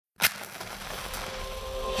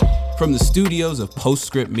from the studios of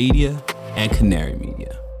Postscript Media and Canary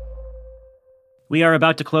Media. We are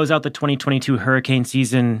about to close out the 2022 hurricane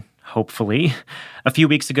season, hopefully. A few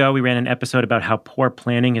weeks ago, we ran an episode about how poor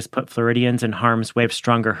planning has put Floridians in harm's way of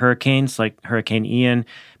stronger hurricanes like Hurricane Ian.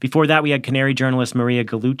 Before that, we had Canary journalist Maria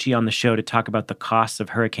Gallucci on the show to talk about the costs of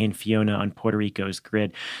Hurricane Fiona on Puerto Rico's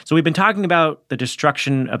grid. So we've been talking about the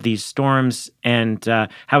destruction of these storms and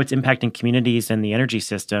how it's impacting communities and the energy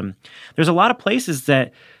system. There's a lot of places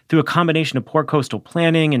that, through a combination of poor coastal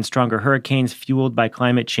planning and stronger hurricanes fueled by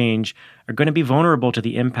climate change, are going to be vulnerable to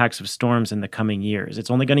the impacts of storms in the coming years.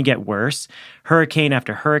 It's only going to get worse. Hurricane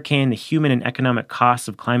after hurricane, the human and economic costs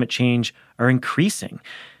of climate change are increasing.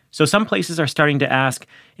 So some places are starting to ask,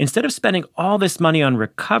 instead of spending all this money on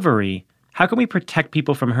recovery, how can we protect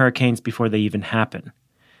people from hurricanes before they even happen?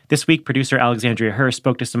 This week, producer Alexandria Hurst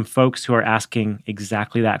spoke to some folks who are asking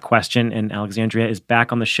exactly that question, and Alexandria is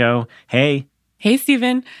back on the show. Hey. Hey,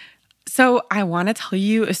 Stephen. So I want to tell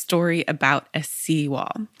you a story about a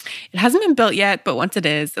seawall. It hasn't been built yet, but once it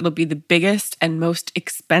is, it'll be the biggest and most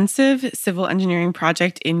expensive civil engineering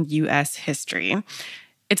project in U.S. history.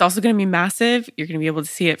 It's also going to be massive. You're going to be able to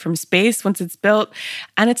see it from space once it's built.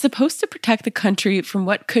 And it's supposed to protect the country from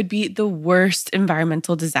what could be the worst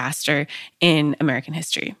environmental disaster in American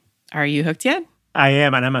history. Are you hooked yet? I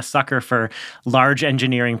am, and I'm a sucker for large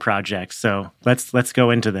engineering projects. So let's go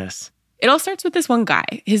into this. It all starts with this one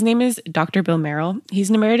guy. His name is Dr. Bill Merrill. He's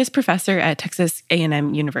an emeritus professor at Texas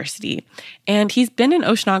A&M University. And he's been an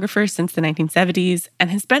oceanographer since the 1970s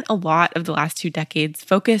and has spent a lot of the last 2 decades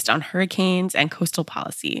focused on hurricanes and coastal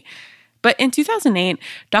policy. But in 2008,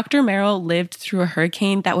 Dr. Merrill lived through a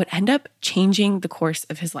hurricane that would end up changing the course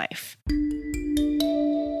of his life.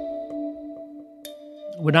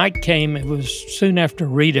 When Ike came, it was soon after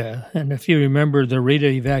Rita. And if you remember, the Rita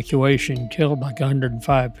evacuation killed like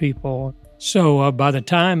 105 people. So by the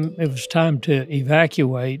time it was time to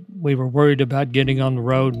evacuate, we were worried about getting on the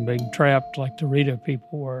road and being trapped like the Rita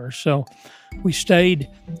people were. So we stayed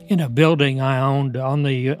in a building I owned on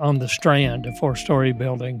the Strand, a 4-story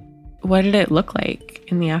building. What did it look like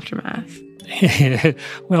in the aftermath?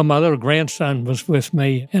 Well, my little grandson was with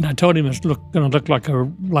me, and I told him it was going to look like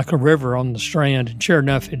a river on the Strand, and sure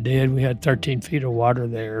enough, it did. We had 13 feet of water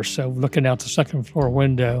there, so looking out the second floor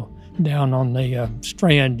window down on the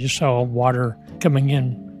Strand, you saw water coming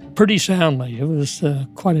in pretty soundly. It was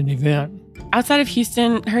quite an event. Outside of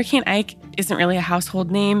Houston, Hurricane Ike isn't really a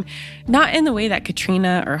household name, not in the way that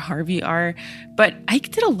Katrina or Harvey are, but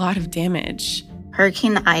Ike did a lot of damage.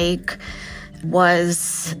 Hurricane Ike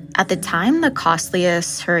was, at the time, the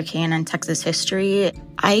costliest hurricane in Texas history.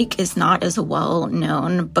 Ike is not as well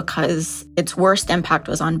known because its worst impact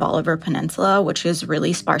was on Bolivar Peninsula, which is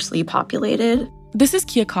really sparsely populated. This is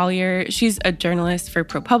Kia Collier. She's a journalist for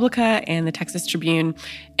ProPublica and the Texas Tribune,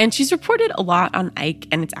 and she's reported a lot on Ike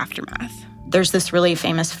and its aftermath. There's this really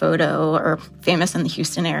famous photo, or famous in the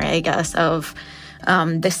Houston area, I guess, of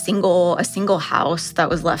a single house that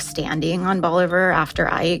was left standing on Bolivar after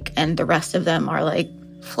Ike, and the rest of them are like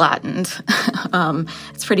flattened.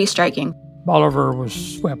 It's pretty striking. Bolivar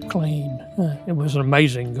was swept clean. It was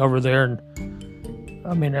amazing over there. And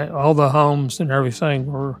I mean, all the homes and everything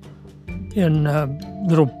were in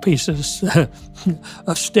little pieces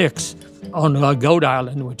of sticks on Goat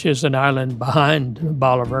Island, which is an island behind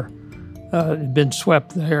Bolivar. It had been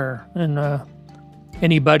swept there. And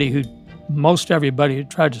most everybody who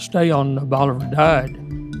tried to stay on Bolivar died.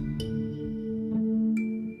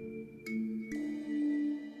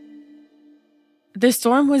 The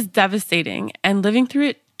storm was devastating, and living through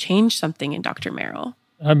it changed something in Dr. Merrill.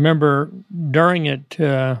 I remember during it,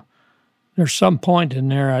 there's some point in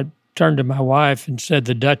there I turned to my wife and said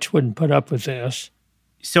the Dutch wouldn't put up with this.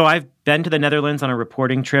 So I've been to the Netherlands on a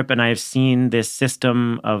reporting trip, and I've seen this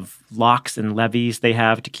system of locks and levees they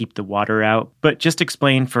have to keep the water out. But just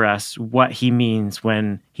explain for us what he means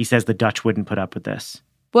when he says the Dutch wouldn't put up with this.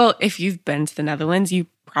 Well, if you've been to the Netherlands, you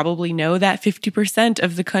probably know that 50%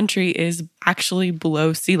 of the country is actually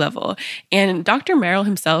below sea level. And Dr. Merrill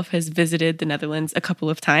himself has visited the Netherlands a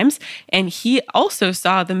couple of times, and he also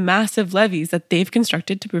saw the massive levees that they've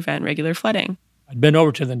constructed to prevent regular flooding. I'd been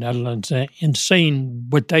over to the Netherlands and seen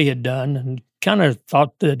what they had done and kind of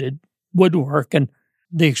thought that it would work. And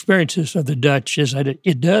the experiences of the Dutch is that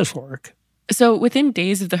it does work. So within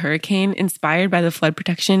days of the hurricane, inspired by the flood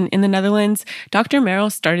protection in the Netherlands, Dr. Merrill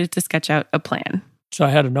started to sketch out a plan. So I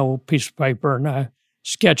had an old piece of paper and I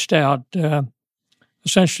sketched out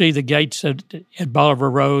essentially the gates at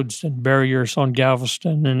Bolivar Roads and barriers on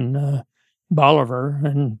Galveston and Bolivar,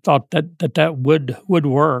 and thought that would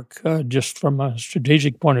work just from a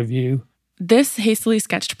strategic point of view. This hastily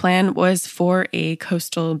sketched plan was for a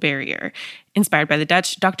coastal barrier. Inspired by the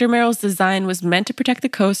Dutch, Dr. Merrill's design was meant to protect the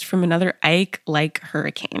coast from another Ike-like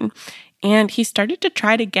hurricane. And he started to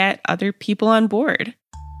try to get other people on board.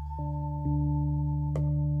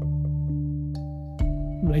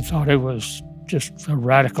 They thought it was just a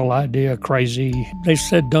radical idea, crazy. They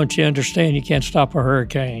said, don't you understand you can't stop a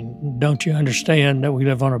hurricane? Don't you understand that we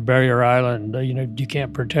live on a barrier island? You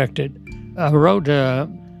can't protect it. I wrote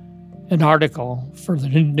an article for the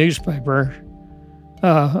newspaper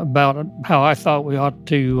about how I thought we ought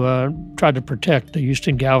to try to protect the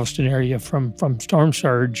Houston-Galveston area from storm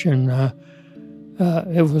surge, and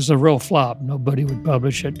it was a real flop. Nobody would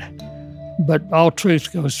publish it. But all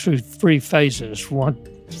truth goes through three phases.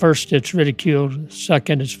 First, it's ridiculed.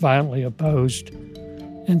 Second, it's violently opposed.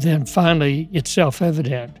 And then finally, it's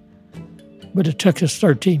self-evident. But it took us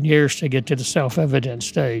 13 years to get to the self-evident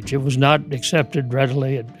stage. It was not accepted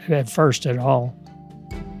readily at first at all.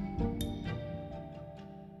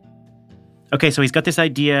 Okay, so he's got this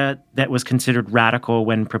idea that was considered radical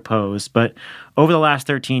when proposed, but over the last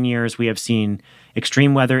 13 years, we have seen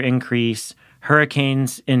extreme weather increase,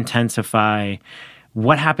 hurricanes intensify.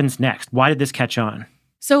 What happens next? Why did this catch on?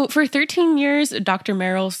 So for 13 years, Dr.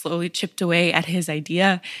 Merrill slowly chipped away at his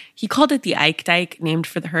idea. He called it the Ike Dike, named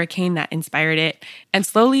for the hurricane that inspired it. And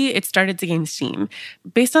slowly, it started to gain steam.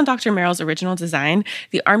 Based on Dr. Merrill's original design,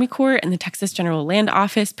 the Army Corps and the Texas General Land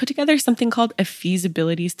Office put together something called a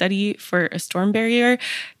feasibility study for a storm barrier.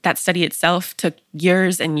 That study itself took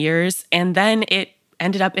years and years, and then it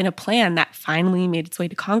ended up in a plan that finally made its way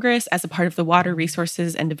to Congress as a part of the Water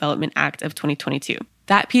Resources and Development Act of 2022.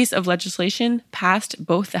 That piece of legislation passed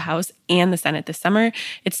both the House and the Senate this summer.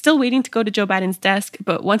 It's still waiting to go to Joe Biden's desk,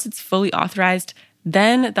 but once it's fully authorized,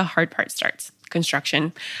 then the hard part starts,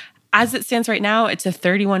 construction. As it stands right now, it's a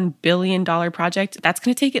 $31 billion project that's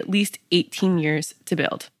going to take at least 18 years to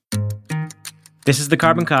build. This is The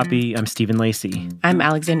Carbon Copy. I'm Stephen Lacey. I'm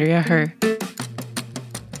Alexandria Herr.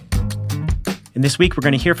 And this week, we're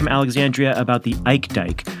going to hear from Alexandria about the Ike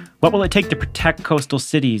Dike. What will it take to protect coastal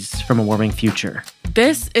cities from a warming future?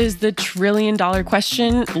 This is the trillion-dollar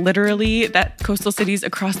question, literally, that coastal cities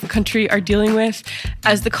across the country are dealing with.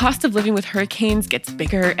 As the cost of living with hurricanes gets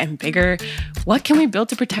bigger and bigger, what can we build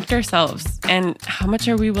to protect ourselves? And how much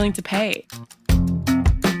are we willing to pay?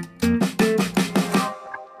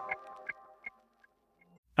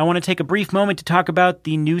 I want to take a brief moment to talk about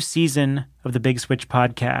the new season of the Big Switch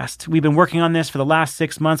podcast. We've been working on this for the last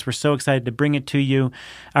 6 months. We're so excited to bring it to you.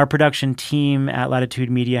 Our production team at Latitude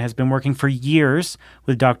Media has been working for years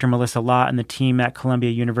with Dr. Melissa Lott and the team at Columbia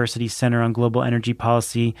University Center on Global Energy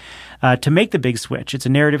Policy to make the Big Switch. It's a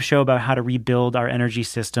narrative show about how to rebuild our energy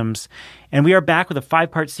systems. And we are back with a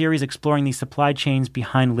 5-part series exploring the supply chains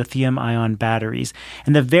behind lithium-ion batteries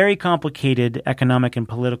and the very complicated economic and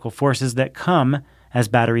political forces that come as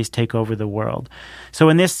batteries take over the world. So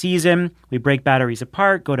in this season, we break batteries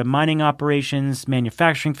apart, go to mining operations,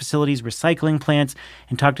 manufacturing facilities, recycling plants,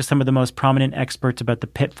 and talk to some of the most prominent experts about the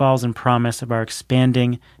pitfalls and promise of our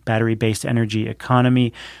expanding battery-based energy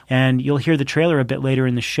economy. And you'll hear the trailer a bit later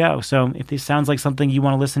in the show. So if this sounds like something you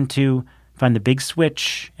want to listen to, find the Big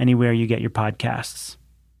Switch anywhere you get your podcasts.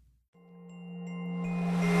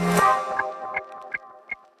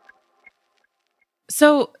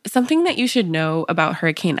 So something that you should know about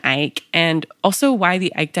Hurricane Ike, and also why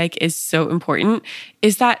the Ike Dike is so important,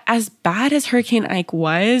 is that as bad as Hurricane Ike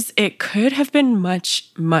was, it could have been much,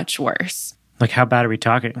 much worse. Like, how bad are we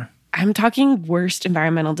talking? I'm talking worst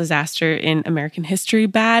environmental disaster in American history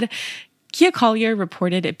bad. Kia Collier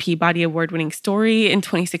reported a Peabody Award-winning story in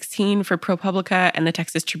 2016 for ProPublica and the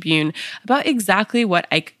Texas Tribune about exactly what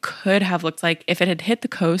Ike could have looked like if it had hit the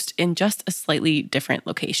coast in just a slightly different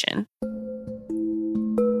location.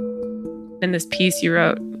 In this piece you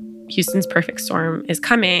wrote, Houston's perfect storm is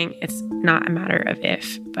coming. It's not a matter of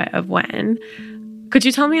if, but of when. Could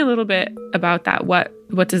you tell me a little bit about that? What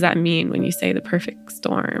does that mean when you say the perfect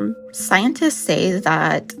storm? Scientists say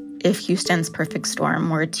that if Houston's perfect storm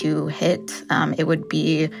were to hit, it would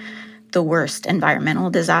be the worst environmental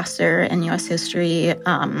disaster in U.S. history,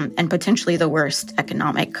 and potentially the worst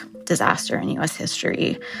economic disaster in U.S.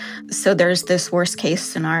 history. So there's this worst case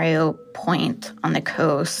scenario point on the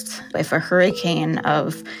coast. If a hurricane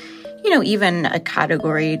of, even a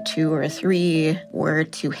category 2 or 3 were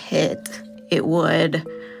to hit, it would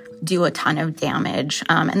do a ton of damage.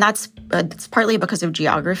 And it's partly because of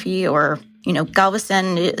geography or,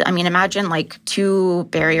 Galveston, imagine like 2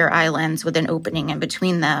 barrier islands with an opening in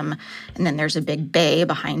between them, and then there's a big bay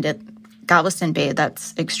behind it, Galveston Bay,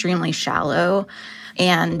 that's extremely shallow.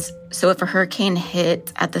 And so if a hurricane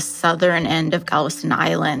hit at the southern end of Galveston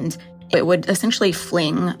Island, it would essentially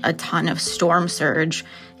fling a ton of storm surge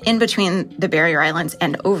in between the barrier islands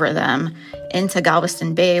and over them into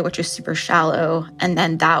Galveston Bay, which is super shallow. And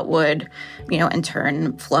then that would, in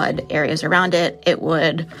turn flood areas around it.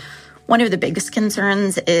 One of the biggest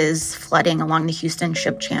concerns is flooding along the Houston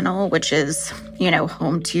Ship Channel, which is,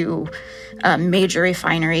 home to major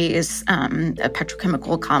refineries, a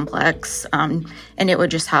petrochemical complex, and it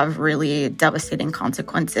would just have really devastating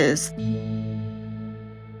consequences.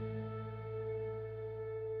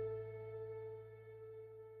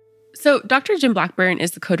 So Dr. Jim Blackburn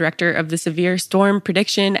is the co-director of the Severe Storm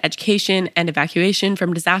Prediction, Education, and Evacuation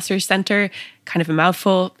from Disasters Center, kind of a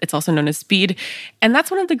mouthful. It's also known as SPEED. And that's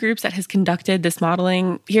one of the groups that has conducted this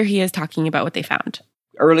modeling. Here he is talking about what they found.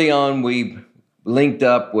 Early on, we linked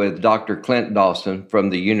up with Dr. Clint Dawson from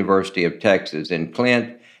the University of Texas. And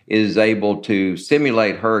Clint is able to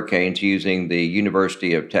simulate hurricanes using the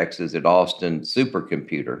University of Texas at Austin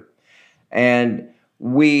supercomputer. And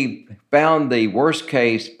we found the worst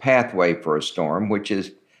case pathway for a storm, which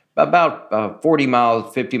is about 40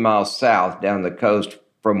 miles, 50 miles south down the coast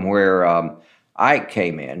from where Ike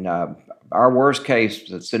came in. Our worst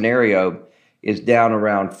case scenario is down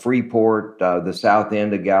around Freeport, the south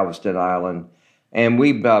end of Galveston Island. And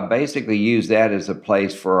we basically use that as a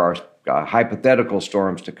place for our hypothetical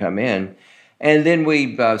storms to come in. And then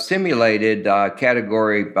we simulated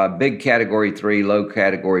big Category 3, low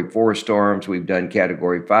Category 4 storms. We've done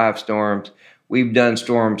Category 5 storms. We've done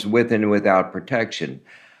storms with and without protection.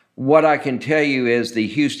 What I can tell you is the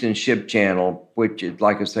Houston Ship Channel, which,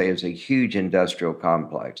 like I say, is a huge industrial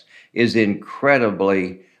complex, is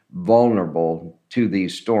incredibly vulnerable to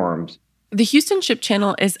these storms. The Houston Ship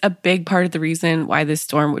Channel is a big part of the reason why this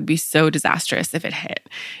storm would be so disastrous if it hit.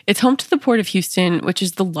 It's home to the Port of Houston, which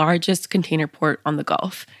is the largest container port on the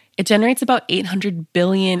Gulf. It generates about $800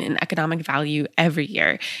 billion in economic value every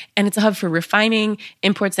year, and it's a hub for refining,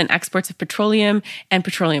 imports and exports of petroleum and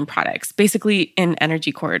petroleum products, basically an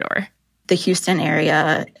energy corridor. The Houston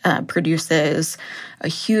area produces a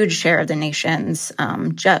huge share of the nation's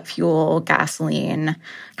jet fuel, gasoline,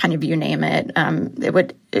 kind of you name it. It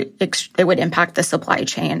would impact the supply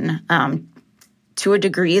chain to a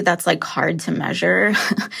degree that's like hard to measure.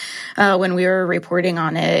 When we were reporting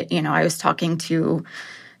on it, I was talking to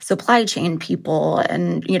supply chain people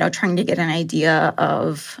and trying to get an idea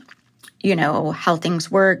of how things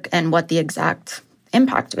work and what the exact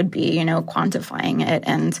impact would be, quantifying it.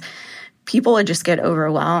 And people would just get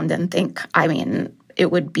overwhelmed and think,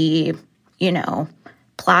 it would be,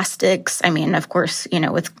 plastics. Of course,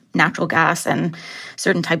 with natural gas and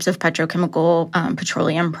certain types of petrochemical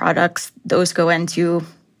petroleum products, those go into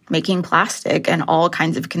making plastic and all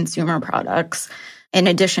kinds of consumer products, in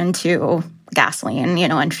addition to gasoline,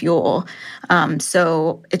 and fuel.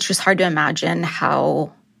 So it's just hard to imagine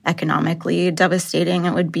how economically devastating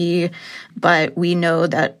it would be. But we know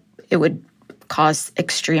that it would cause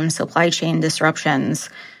extreme supply chain disruptions,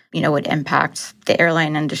 would impact the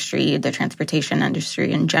airline industry, the transportation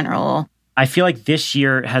industry in general. I feel like this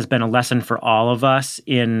year has been a lesson for all of us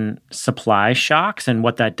in supply shocks and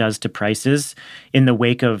what that does to prices. In the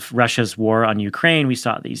wake of Russia's war on Ukraine, we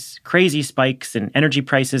saw these crazy spikes in energy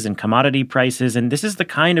prices and commodity prices, and this is the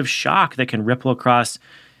kind of shock that can ripple across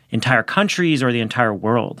entire countries or the entire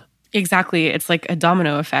world. Exactly. It's like a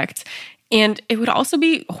domino effect. And it would also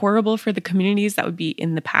be horrible for the communities that would be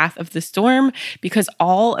in the path of the storm because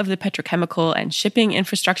all of the petrochemical and shipping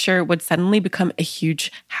infrastructure would suddenly become a huge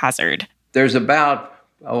hazard. There's about,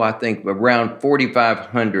 I think around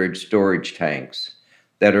 4,500 storage tanks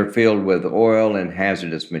that are filled with oil and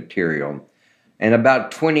hazardous material. And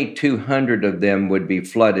about 2,200 of them would be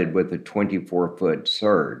flooded with a 24-foot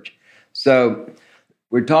surge. So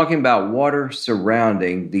we're talking about water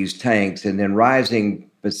surrounding these tanks and then rising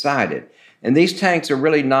beside it. And these tanks are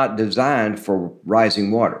really not designed for rising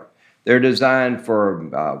water. They're designed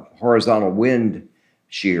for horizontal wind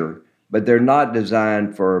shear, but they're not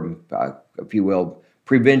designed for, if you will,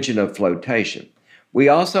 prevention of flotation. We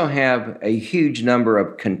also have a huge number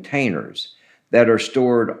of containers that are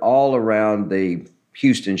stored all around the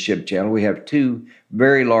Houston Ship Channel. We have 2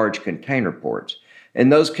 very large container ports,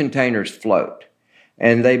 and those containers float,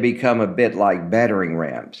 and they become a bit like battering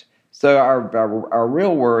rams. So our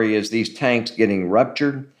real worry is these tanks getting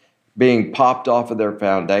ruptured, being popped off of their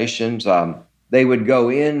foundations. They would go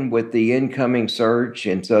in with the incoming surge,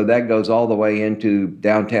 and so that goes all the way into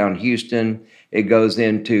downtown Houston. It goes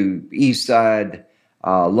into east side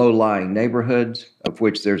low-lying neighborhoods, of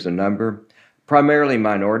which there's a number, primarily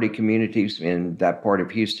minority communities in that part of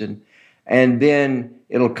Houston. And then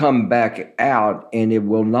it'll come back out, and it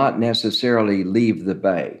will not necessarily leave the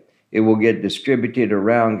bay. It will get distributed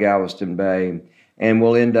around Galveston Bay and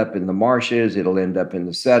will end up in the marshes. It'll end up in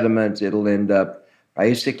the sediments. It'll end up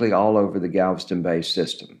basically all over the Galveston Bay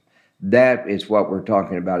system. That is what we're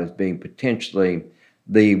talking about as being potentially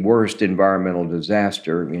the worst environmental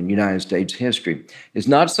disaster in United States history. It's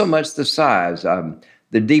not so much the size.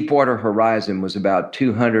 The Deepwater Horizon was about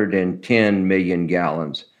 210 million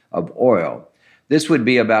gallons of oil. This would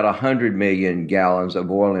be about 100 million gallons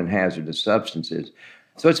of oil and hazardous substances.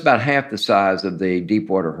 So it's about half the size of the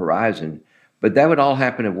Deepwater Horizon, but that would all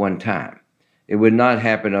happen at one time. It would not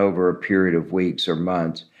happen over a period of weeks or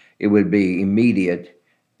months. It would be immediate,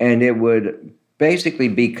 and it would basically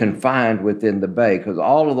be confined within the bay because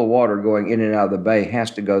all of the water going in and out of the bay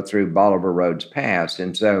has to go through Bolivar Roads Pass.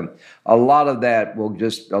 And so a lot of that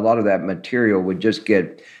material would just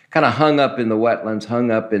get kind of hung up in the wetlands, hung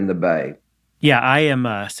up in the bay. Yeah, I am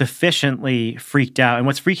sufficiently freaked out. And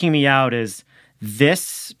what's freaking me out is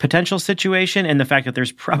this potential situation and the fact that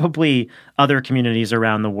there's probably other communities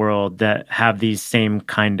around the world that have these same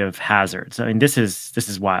kind of hazards. I mean, this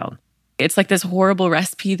is wild. It's like this horrible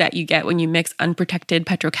recipe that you get when you mix unprotected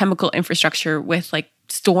petrochemical infrastructure with like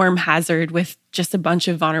storm hazard with just a bunch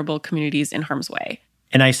of vulnerable communities in harm's way.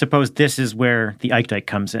 And I suppose this is where the Ike Dike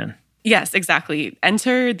comes in. Yes, exactly.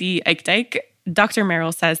 Enter the Ike Dike. Dr.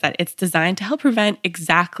 Merrill says that it's designed to help prevent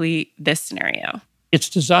exactly this scenario. It's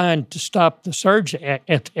designed to stop the surge at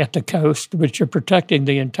the coast, but you're protecting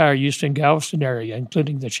the entire Houston-Galveston area,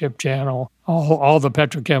 including the ship channel, all the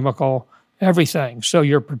petrochemical, everything. So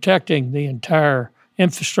you're protecting the entire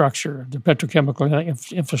infrastructure, the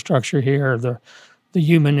petrochemical infrastructure here, the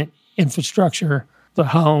human infrastructure, the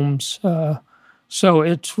homes. So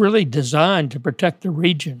it's really designed to protect the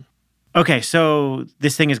region. Okay, so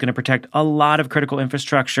this thing is going to protect a lot of critical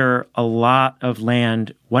infrastructure, a lot of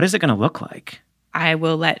land. What is it going to look like? I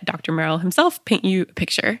will let Dr. Merrill himself paint you a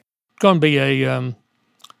picture. It's going to be a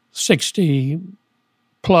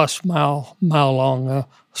 60-plus mile long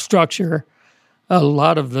structure. A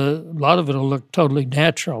lot of it will look totally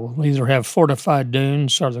natural. We'll either have fortified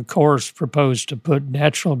dunes or the Corps proposed to put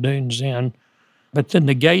natural dunes in. But then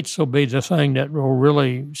the gates will be the thing that will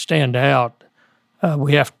really stand out.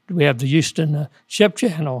 We have the Houston Ship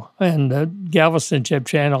Channel and the Galveston Ship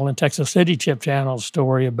Channel and Texas City Ship Channel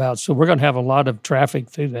story about. So we're going to have a lot of traffic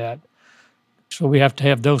through that. So we have to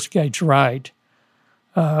have those gates right.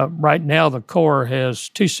 Right now, the Corps has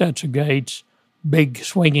two sets of gates, big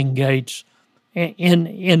swinging gates,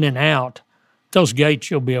 in and out. Those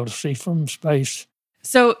gates you'll be able to see from space.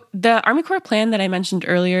 So the Army Corps plan that I mentioned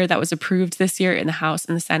earlier that was approved this year in the House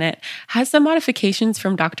and the Senate has some modifications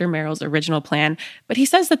from Dr. Merrill's original plan, but he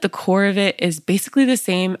says that the core of it is basically the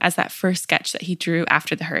same as that first sketch that he drew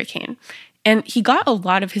after the hurricane. And he got a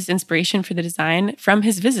lot of his inspiration for the design from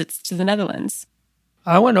his visits to the Netherlands.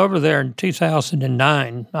 I went over there in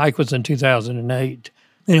 2009. Ike was in 2008.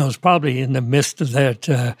 It was probably in the midst of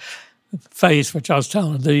that phase, which I was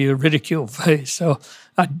telling the ridicule phase. So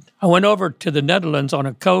I went over to the Netherlands on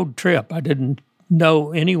a cold trip. I didn't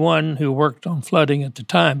know anyone who worked on flooding at the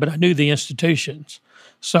time, but I knew the institutions.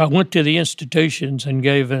 So I went to the institutions and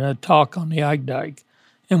gave a talk on the Ike Dike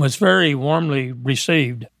and was very warmly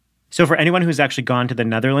received. So for anyone who's actually gone to the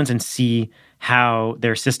Netherlands and see how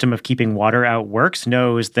their system of keeping water out works,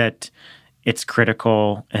 knows that it's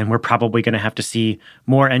critical, and we're probably going to have to see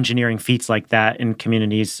more engineering feats like that in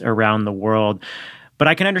communities around the world. But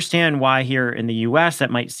I can understand why here in the U.S. that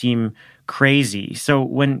might seem crazy. So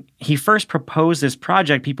when he first proposed this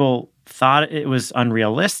project, people thought it was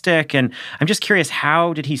unrealistic. And I'm just curious,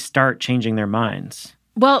 how did he start changing their minds?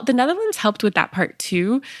 Well, the Netherlands helped with that part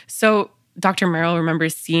too. So Dr. Merrill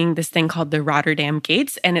remembers seeing this thing called the Rotterdam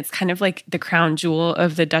Gates, and it's kind of like the crown jewel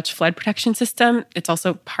of the Dutch flood protection system. It's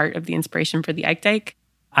also part of the inspiration for the Ike Dike.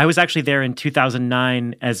 I was actually there in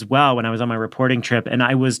 2009 as well when I was on my reporting trip, and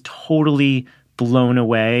I was totally blown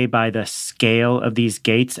away by the scale of these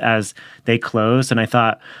gates as they closed. And I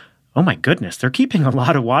thought, oh my goodness, they're keeping a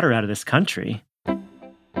lot of water out of this country.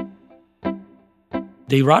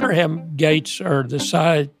 The Rotterdam gates are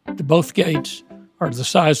both gates are the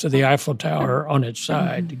size of the Eiffel Tower on its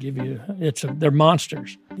side. To give you, they're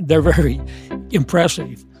monsters. They're very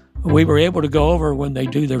impressive. We were able to go over when they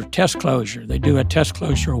do their test closure. They do a test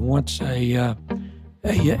closure once a year,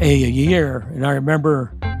 and I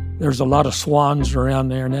remember there's a lot of swans around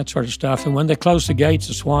there and that sort of stuff. And when they close the gates,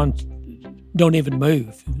 the swans don't even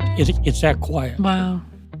move. It's that quiet. Wow.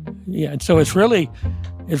 Yeah, and so it's really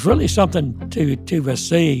something to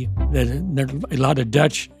see that a lot of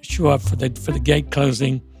Dutch show up for the gate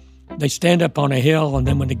closing. They stand up on a hill, and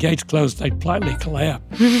then when the gates close, they politely collapse.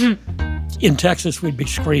 In Texas, we'd be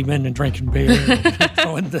screaming and drinking beer and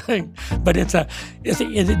throwing things. But it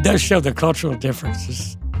does show the cultural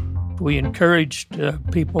differences. We encouraged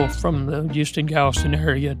people from the Houston-Galveston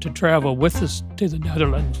area to travel with us to the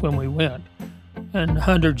Netherlands when we went, and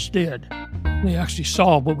hundreds did. They actually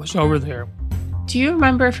saw what was over there. Do you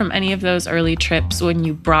remember from any of those early trips when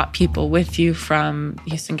you brought people with you from the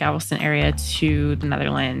Houston-Galveston area to the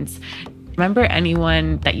Netherlands? Remember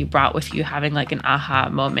anyone that you brought with you having like an aha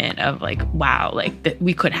moment of like, wow, like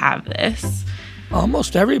we could have this?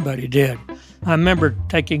 Almost everybody did. I remember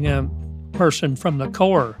taking a person from the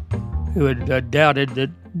Corps who had doubted that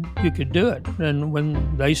you could do it. And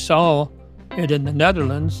when they saw it in the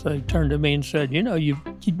Netherlands, they turned to me and said, you know, you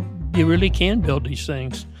really can build these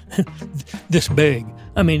things this big.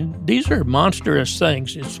 I mean, these are monstrous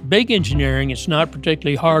things. It's big engineering. It's not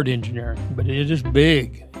particularly hard engineering, but it is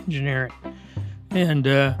big engineering. And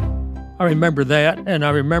I remember that, and I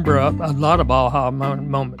remember a lot of aha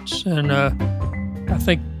moments. And I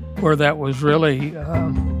think where that was really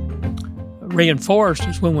reinforced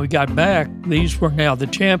is when we got back, these were now the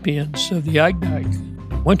champions of the Ike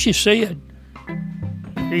Dike. Once you see it,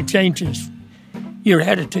 it changes your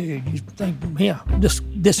attitude. You think, yeah,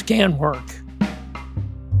 this can work.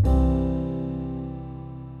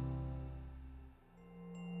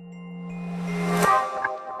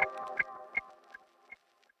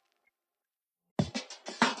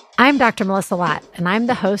 I'm Dr. Melissa Lott, and I'm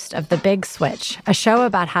the host of The Big Switch, a show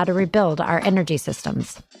about how to rebuild our energy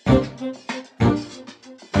systems.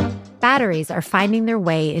 Batteries are finding their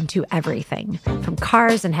way into everything, from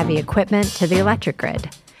cars and heavy equipment to the electric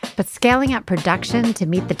grid. But scaling up production to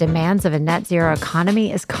meet the demands of a net zero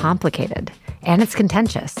economy is complicated, and it's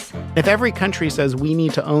contentious. If every country says we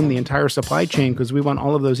need to own the entire supply chain because we want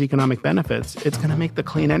all of those economic benefits, it's going to make the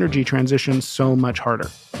clean energy transition so much harder.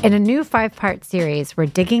 In a new 5-part series, we're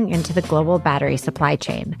digging into the global battery supply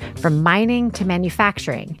chain, from mining to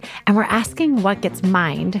manufacturing, and we're asking what gets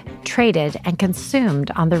mined, traded, and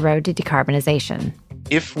consumed on the road to decarbonization.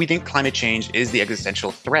 If we think climate change is the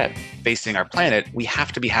existential threat facing our planet, we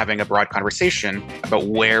have to be having a broad conversation about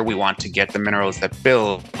where we want to get the minerals that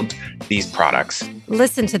build these products.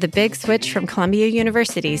 Listen to The Big Switch from Columbia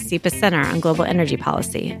University's SEPA Center on Global Energy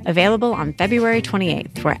Policy, available on February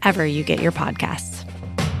 28th, wherever you get your podcasts.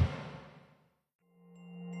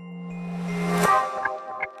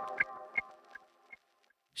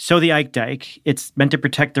 So the Ike Dike, it's meant to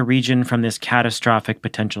protect the region from this catastrophic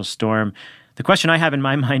potential storm. The question I have in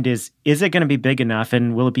my mind is it going to be big enough,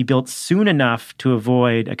 and will it be built soon enough to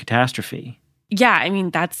avoid a catastrophe? Yeah, I mean,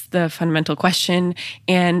 that's the fundamental question.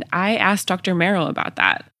 And I asked Dr. Merrill about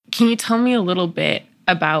that. Can you tell me a little bit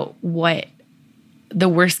about what the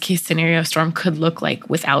worst case scenario storm could look like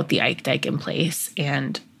without the Ike Dike in place,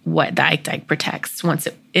 and what the Ike Dike protects once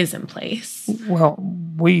it is in place? Well,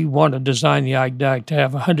 we want to design the Ike Dike to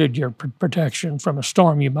have 100-year protection from a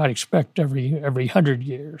storm you might expect every 100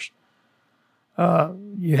 years.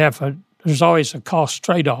 There's always a cost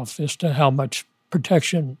trade-off as to how much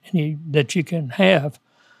protection that you can have.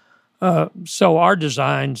 So our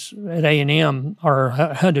designs at A&M are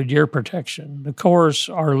 100-year protection. The cores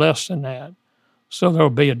are less than that. So there'll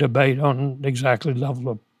be a debate on exactly the level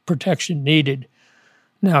of protection needed.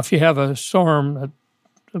 Now, if you have a storm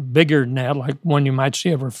bigger than that, like one you might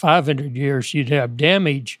see over 500 years, you'd have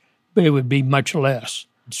damage, but it would be much less.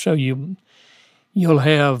 So you'll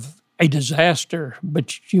have a disaster,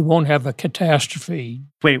 but you won't have a catastrophe.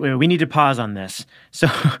 Wait, we need to pause on this. So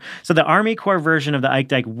the Army Corps version of the Ike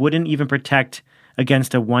Dike wouldn't even protect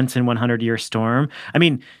against a once-in-100-year storm? I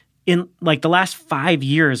mean, in like the last 5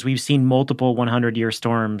 years, we've seen multiple 100-year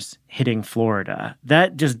storms hitting Florida.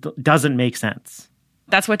 That just doesn't make sense.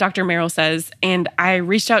 That's what Dr. Merrill says. And I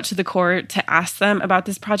reached out to the Corps to ask them about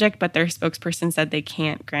this project, but their spokesperson said they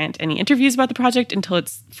can't grant any interviews about the project until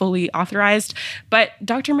it's fully authorized. But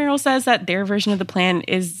Dr. Merrill says that their version of the plan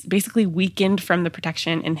is basically weakened from the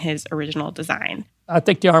protection in his original design. I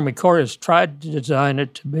think the Army Corps has tried to design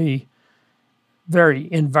it to be very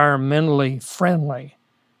environmentally friendly,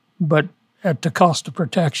 but at the cost of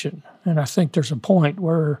protection. And I think there's a point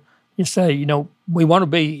where you say, we want to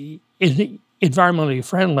be environmentally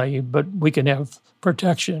friendly, but we can have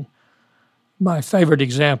protection. My favorite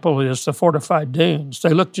example is the fortified dunes.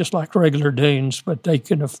 They look just like regular dunes, but they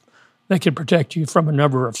can protect you from a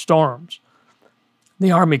number of storms.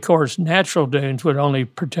 The Army Corps' natural dunes would only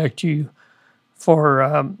protect you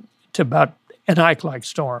to about an Ike-like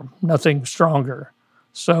storm, nothing stronger.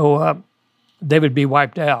 So they would be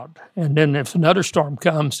wiped out. And then if another storm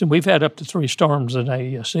comes, and we've had up to 3 storms in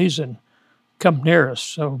a season come near us,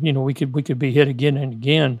 so we could be hit again and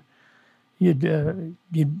again. you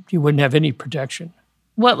wouldn't have any protection.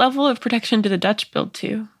 What level of protection did the Dutch build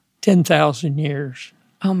to? 10,000 years.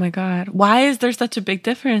 Oh my God. Why is there such a big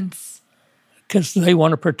difference? Because they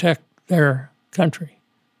want to protect their country.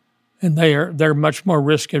 And they're much more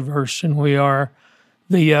risk adverse than we are.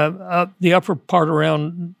 The upper part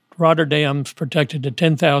around Rotterdam's protected to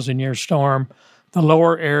 10,000-year storm. The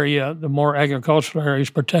lower area, the more agricultural area, is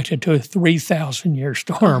protected to a 3,000-year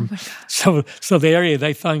storm. Oh so the area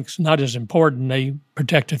they think is not as important, they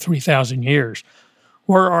protect to 3,000 years.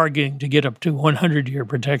 We're arguing to get up to 100-year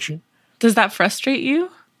protection. Does that frustrate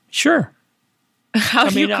you? Sure. How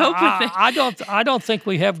do you cope with it? I don't think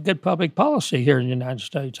we have good public policy here in the United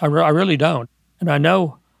States. I really don't. And I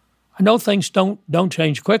know things don't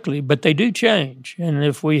change quickly, but they do change. And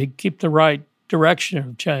if we keep the right direction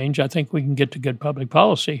of change, I think we can get to good public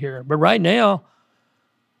policy here. But right now,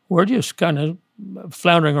 we're just kind of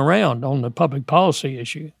floundering around on the public policy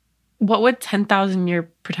issue. What would 10,000-year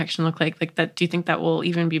protection look like? Like that? Do you think that will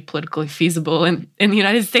even be politically feasible in the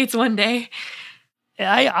United States one day?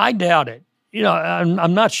 I doubt it. You know,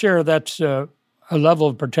 I'm not sure that's a level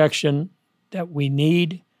of protection that we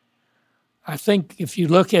need. I think if you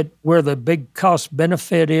look at where the big cost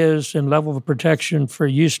benefit is and level of protection for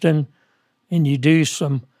Houston, and you do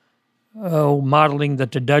some modeling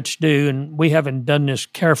that the Dutch do, and we haven't done this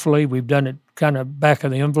carefully, we've done it kind of back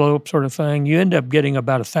of the envelope sort of thing, you end up getting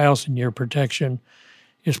about 1,000-year protection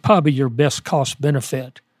is probably your best cost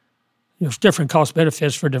benefit. There's different cost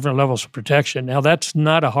benefits for different levels of protection. Now, that's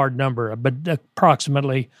not a hard number, but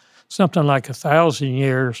approximately something like 1,000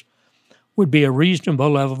 years would be a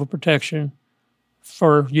reasonable level of protection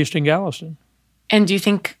for Houston Galveston. And do you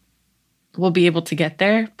think we'll be able to get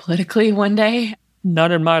there politically one day?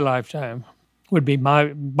 Not in my lifetime, would be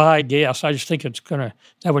my guess. I just think that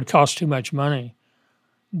would cost too much money.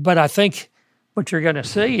 But I think what you're going to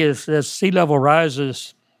see is as sea level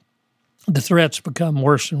rises, the threats become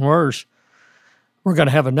worse and worse. We're going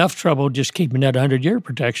to have enough trouble just keeping that 100-year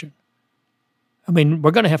protection. I mean,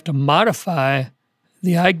 we're going to have to modify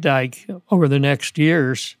the Ike Dike over the next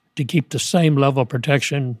years to keep the same level of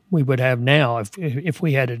protection we would have now if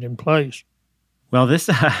we had it in place. Well, this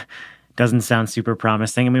doesn't sound super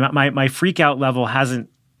promising. I mean, my freak out level hasn't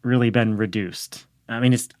really been reduced. I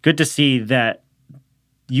mean, it's good to see that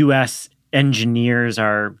U.S. engineers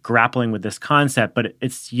are grappling with this concept, but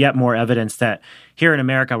it's yet more evidence that here in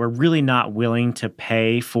America, we're really not willing to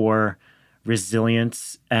pay for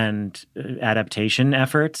resilience and adaptation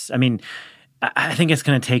efforts. I mean, I think it's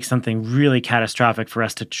going to take something really catastrophic for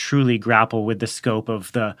us to truly grapple with the scope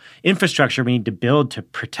of the infrastructure we need to build to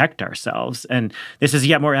protect ourselves. And this is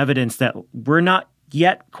yet more evidence that we're not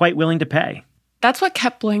yet quite willing to pay. That's what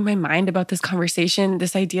kept blowing my mind about this conversation,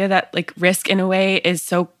 this idea that like risk in a way is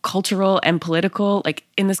so cultural and political. Like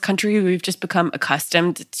in this country, we've just become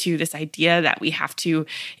accustomed to this idea that we have to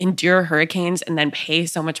endure hurricanes and then pay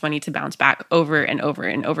so much money to bounce back over and over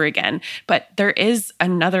and over again. But there is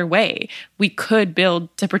another way we could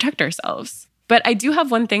build to protect ourselves. But I do have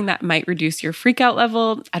one thing that might reduce your freakout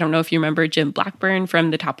level. I don't know if you remember Jim Blackburn from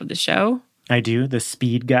the top of the show. I do, the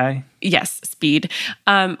speed guy. Yes, speed.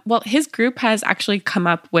 Well, his group has actually come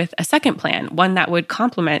up with a second plan, one that would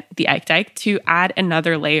complement the Ike Dike to add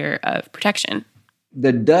another layer of protection.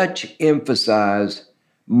 The Dutch emphasize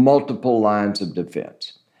multiple lines of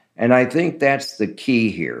defense. And I think that's the key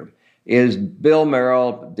here, is Bill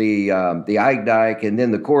Merrill, the Ike Dike, and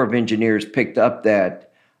then the Corps of Engineers picked up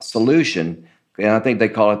that solution. And I think they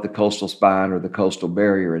call it the coastal spine or the coastal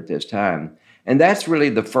barrier at this time. And that's really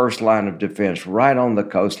the first line of defense, right on the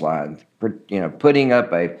coastline, putting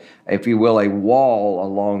up a wall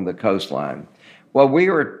along the coastline. What we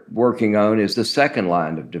are working on is the second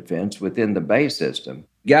line of defense within the bay system.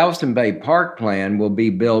 Galveston Bay Park Plan will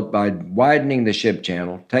be built by widening the ship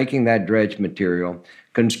channel, taking that dredge material,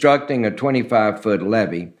 constructing a 25-foot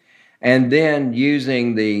levee, and then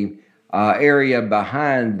using the area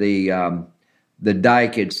behind the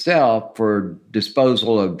dike itself for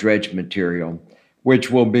disposal of dredge material, which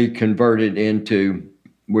will be converted into,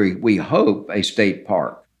 we hope, a state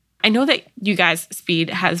park. I know that you guys, Speed,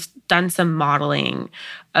 has done some modeling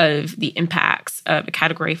of the impacts of a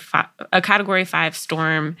Category 5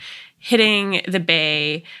 storm hitting the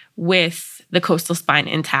bay with the coastal spine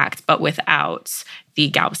intact, but without the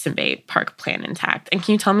Galveston Bay Park Plan intact. And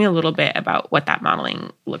can you tell me a little bit about what that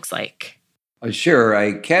modeling looks like? Sure.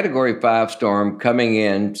 A Category 5 storm coming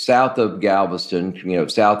in south of Galveston,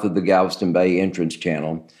 south of the Galveston Bay entrance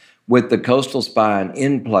channel, with the coastal spine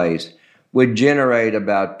in place, would generate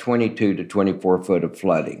about 22 to 24 foot of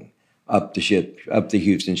flooding up the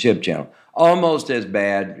Houston ship channel. almost as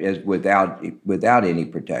bad as without any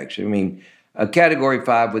protection. I mean, a Category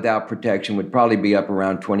 5 without protection would probably be up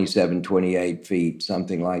around 27, 28 feet,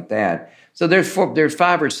 something like that. So there's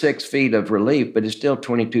 5 or 6 feet of relief, but it's still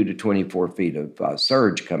 22 to 24 feet of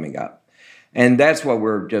surge coming up. And that's what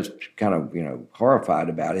we're just kind of, horrified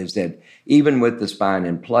about, is that even with the spine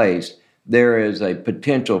in place, there is a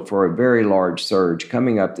potential for a very large surge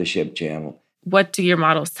coming up the ship channel. What do your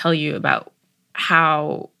models tell you about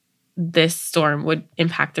how this storm would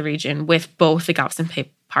impact the region with both the Galveston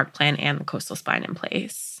Bay Park Plan and the coastal spine in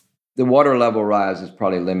place? The water level rise is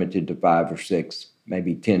probably limited to 5 or 6,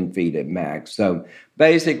 maybe 10 feet at max. So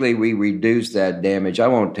basically, we reduce that damage. I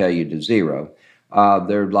won't tell you to zero.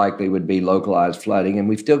 There likely would be localized flooding, and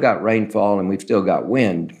we've still got rainfall and we've still got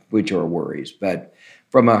wind, which are worries. But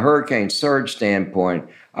from a hurricane surge standpoint,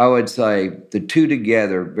 I would say the two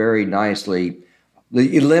together very nicely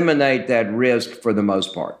eliminate that risk for the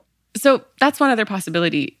most part. So that's one other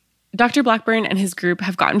possibility. Dr. Blackburn and his group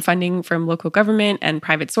have gotten funding from local government and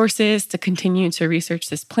private sources to continue to research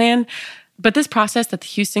this plan. But this process that the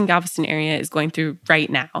Houston-Galveston area is going through right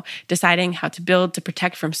now, deciding how to build to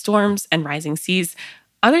protect from storms and rising seas,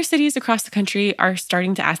 other cities across the country are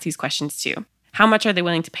starting to ask these questions too. How much are they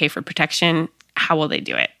willing to pay for protection? How will they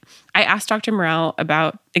do it? I asked Dr. Morrell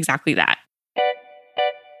about exactly that.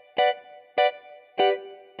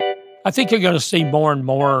 I think you're going to see more and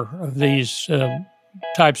more of these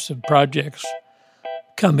types of projects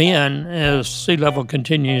come in as sea level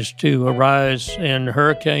continues to rise and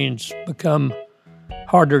hurricanes become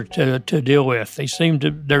harder to deal with.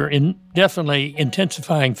 They're definitely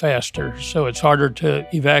intensifying faster, so it's harder to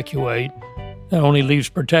evacuate. That only leaves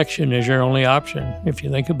protection as your only option. If you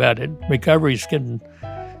think about it, recovery is getting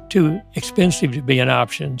too expensive to be an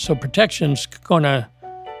option. So protection's going to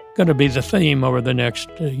be the theme over the next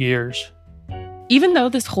years. Even though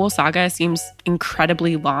this whole saga seems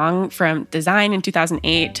incredibly long, from design in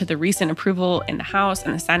 2008 to the recent approval in the House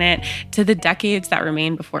and the Senate to the decades that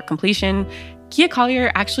remain before completion, Kia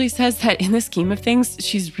Collier actually says that in the scheme of things,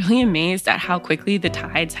 she's really amazed at how quickly the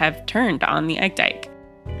tides have turned on the Ike Dike.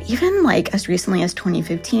 Even as recently as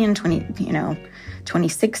 2015,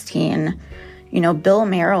 2016, Bill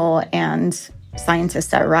Merrill and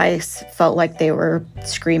scientists at Rice felt like they were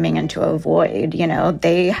screaming into a void.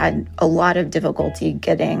 They had a lot of difficulty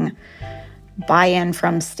getting buy-in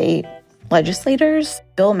from state legislators.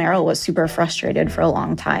 Bill Merrill was super frustrated for a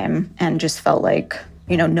long time and just felt like,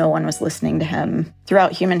 no one was listening to him.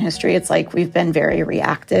 Throughout human history, it's like we've been very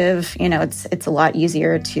reactive. It's a lot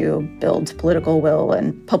easier to build political will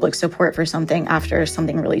and public support for something after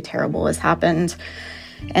something really terrible has happened.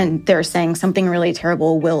 And they're saying something really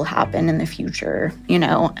terrible will happen in the future,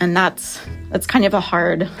 and that's kind of a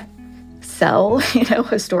hard sell,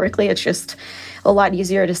 historically. It's just a lot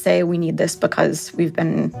easier to say we need this because we've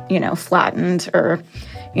been, flattened or,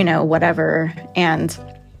 whatever. And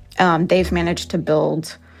they've managed to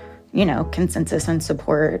build, consensus and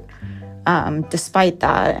support. Despite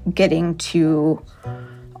that, getting to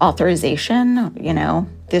authorization,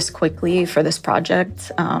 this quickly for this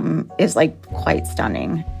project is quite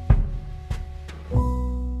stunning.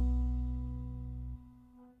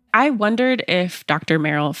 I wondered if Dr.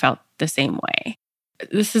 Merrill felt the same way.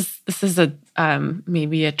 This is a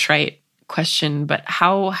maybe a trite question, but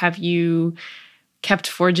how have you kept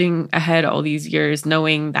forging ahead all these years,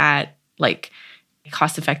 knowing that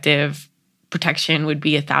cost-effective protection would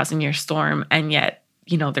be a 1,000-year storm, and yet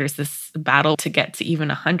there's this battle to get to even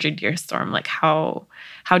 100-year storm? How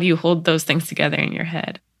do you hold those things together in your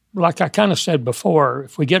head? Like I kind of said before,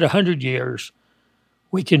 if we get 100 years,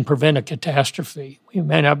 we can prevent a catastrophe. We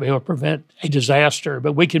may not be able to prevent a disaster,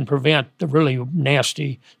 but we can prevent the really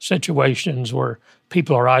nasty situations where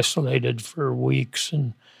people are isolated for weeks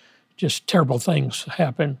and just terrible things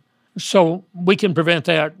happen. So we can prevent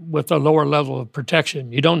that with a lower level of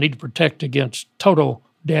protection. You don't need to protect against total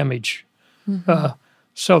damage. Mm-hmm.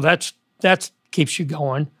 So that keeps you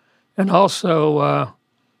going. And also,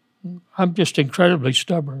 I'm just incredibly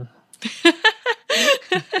stubborn.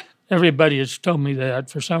 Everybody has told me that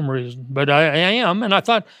for some reason, but I am. And I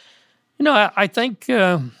thought, I think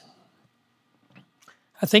you've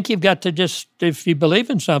got to just, if you believe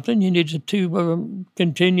in something, you need to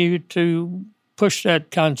continue to push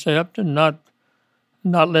that concept and not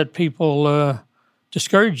let people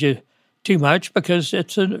discourage you too much, because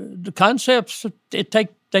the concepts they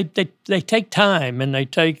take time and they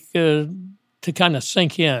take to kind of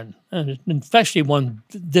sink in, and especially one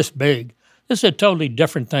this big. This is a totally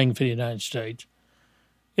different thing for the United States.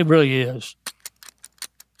 It really is.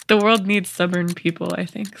 The world needs stubborn people, I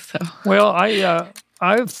think so. Well,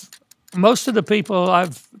 most of the people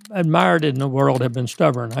I've admired in the world have been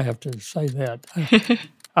stubborn. I have to say that.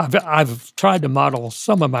 I've tried to model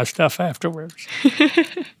some of my stuff afterwards.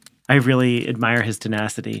 I really admire his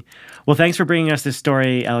tenacity. Well, thanks for bringing us this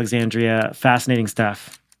story, Alexandria. Fascinating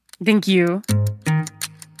stuff. Thank you.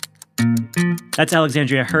 That's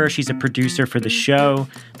Alexandria Herr. She's a producer for the show.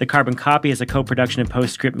 The Carbon Copy is a co-production of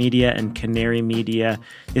Postscript Media and Canary Media.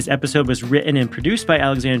 This episode was written and produced by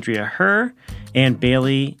Alexandria Herr. Ann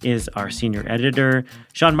Bailey is our senior editor.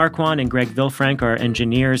 Sean Marquand and Greg Vilfrank are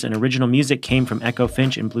engineers, and original music came from Echo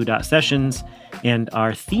Finch and Blue Dot Sessions. And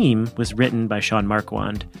our theme was written by Sean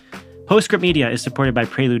Marquand. Postscript Media is supported by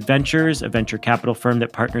Prelude Ventures, a venture capital firm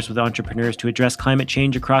that partners with entrepreneurs to address climate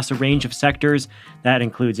change across a range of sectors. That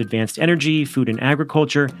includes advanced energy, food and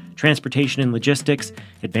agriculture, transportation and logistics,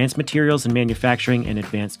 advanced materials and manufacturing, and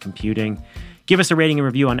advanced computing. Give us a rating and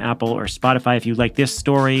review on Apple or Spotify if you like this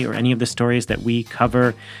story or any of the stories that we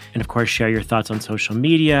cover. And of course, share your thoughts on social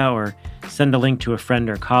media or send a link to a friend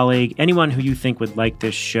or colleague. Anyone who you think would like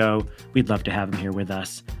this show, we'd love to have them here with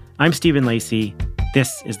us. I'm Stephen Lacey.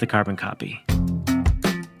 This is The Carbon Copy.